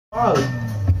Oh.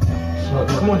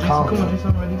 Come on, Jason. Come on,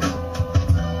 Jason. I'm ready.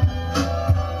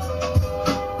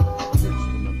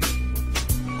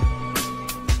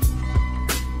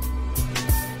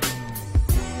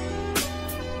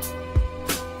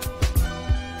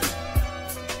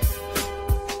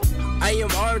 I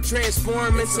am armed,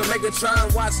 transform into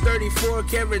Megatron. Watch 34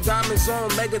 karat diamonds on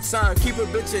Megaton. Keep a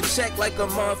bitch in check like a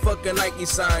motherfucking Nike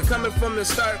sign. Coming from the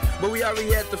start, but we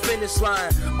already at the finish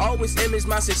line. Always image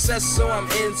my success, so I'm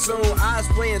in tune. Eyes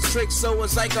playing tricks, so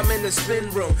it's like I'm in the spin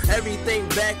room. Everything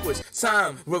backwards,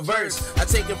 time, reverse. I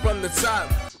take it from the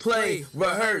top. Play,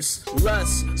 rehearse,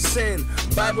 lust, sin.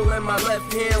 Bible in my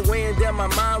left hand, weighing down my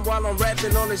mind while I'm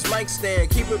rapping on this mic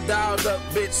stand. Keep it dialed up,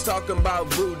 bitch, talking about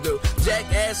voodoo.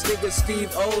 Jackass nigga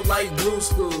Steve O like Blue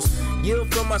Schools.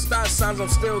 Yield from my stop signs, I'm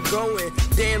still going.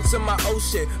 Damn to my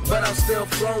ocean, but I'm still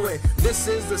flowing. This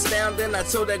is astounding, I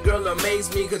told that girl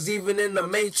amaze me. Cause even in the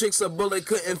Matrix, a bullet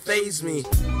couldn't faze me.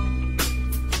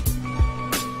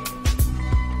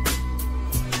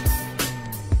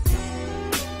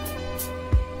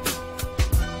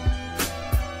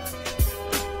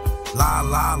 La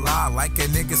la la, like a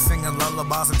nigga singing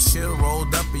lullabies. I'm chill,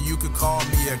 rolled up, and you could call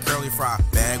me a curly fry.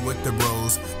 Bag with the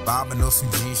bros, bobbing on some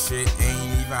G shit. Ain't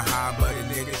even high, but a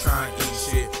nigga trying to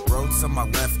eat shit. Road to my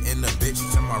left and the bitch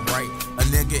to my right. A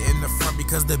nigga in the front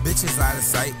because the bitch is out of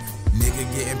sight. Nigga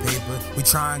getting paper, we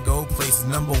try and go places.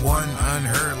 Number one,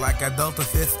 unheard, like I dealt the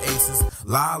fifth aces.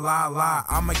 La la la,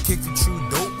 I'ma kick the true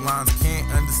dope lines. Can't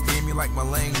understand me like my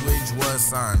language was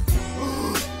sign.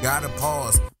 Gotta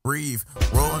pause, breathe,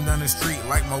 rolling down the street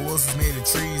like my wheels is made of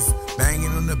trees.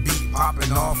 Banging on the beat,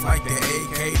 popping off like the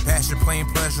AK. Passion, plain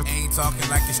pleasure, ain't talking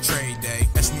like it's trade day.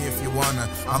 Catch me if you wanna,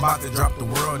 I'm about to drop the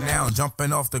world now.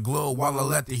 Jumping off the globe while I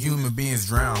let the human beings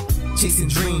drown. Chasing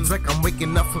dreams like I'm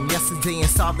waking up from yesterday and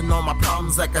solving all my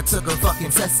problems like I took a fucking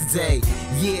test today.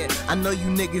 Yeah, I know you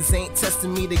niggas ain't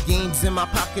testing me. The game's in my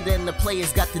pocket and the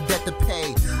players got the debt to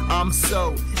pay. I'm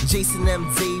so Jason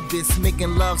M. Davis,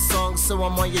 making love songs so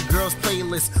I'm on your girl's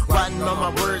playlist. Riding on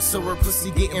my words so her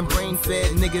pussy getting brain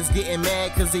fed. Niggas getting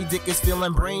mad cause they dick is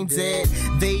feeling brain dead.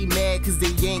 They mad cause they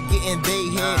ain't getting they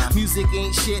head. Music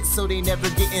ain't shit so they never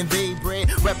getting they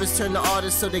bread. Rappers turn to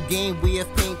artists so the game we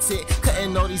have painted.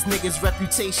 Cutting all these niggas'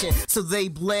 reputation so they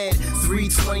bled.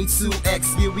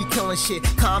 322X, yeah we killing shit.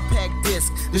 Compact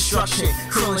disc, destruction,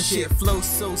 killing shit. Flow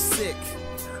so sick,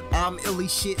 I'm illy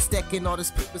shit. Stacking all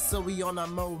this paper so we on our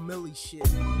Mo Millie shit.